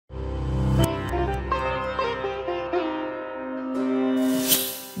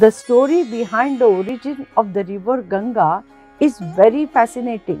The story behind the origin of the river Ganga is very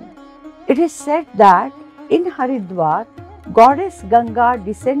fascinating. It is said that in Haridwar, goddess Ganga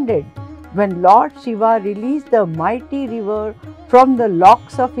descended when Lord Shiva released the mighty river from the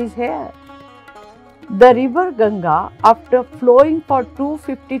locks of his hair. The river Ganga, after flowing for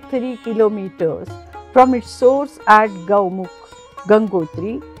 253 kilometers from its source at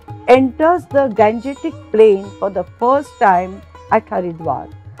Gangotri, enters the Gangetic plain for the first time at Haridwar.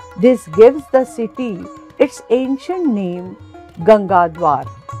 This gives the city its ancient name Gangadwar.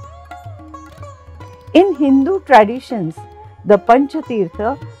 In Hindu traditions, the Panchatirtha,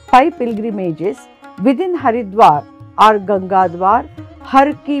 5 pilgrimages within Haridwar are Gangadwar,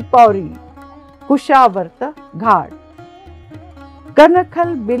 Har Ki Pauri, Kushavarta Ghat,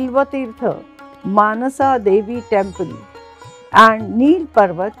 Kanakhal Bilvatirtha, Manasa Devi Temple, and Neel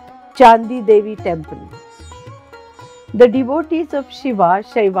Parvat, Chandi Devi Temple. The devotees of Shiva,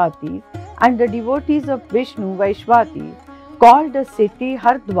 Shaivatis, and the devotees of Vishnu, Vaishvatis, call the city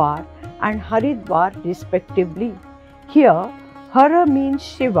Hardwar and Haridwar respectively. Here, Hara means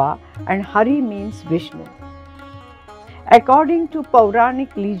Shiva and Hari means Vishnu. According to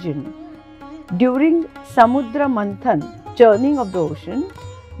Puranic legend, during Samudra Manthan, churning of the ocean,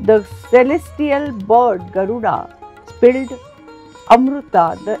 the celestial bird Garuda spilled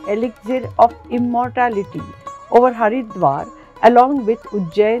Amruta, the elixir of immortality, over Haridwar along with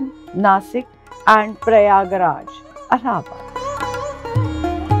Ujjain, Nasik and Prayagraj, Allahabad.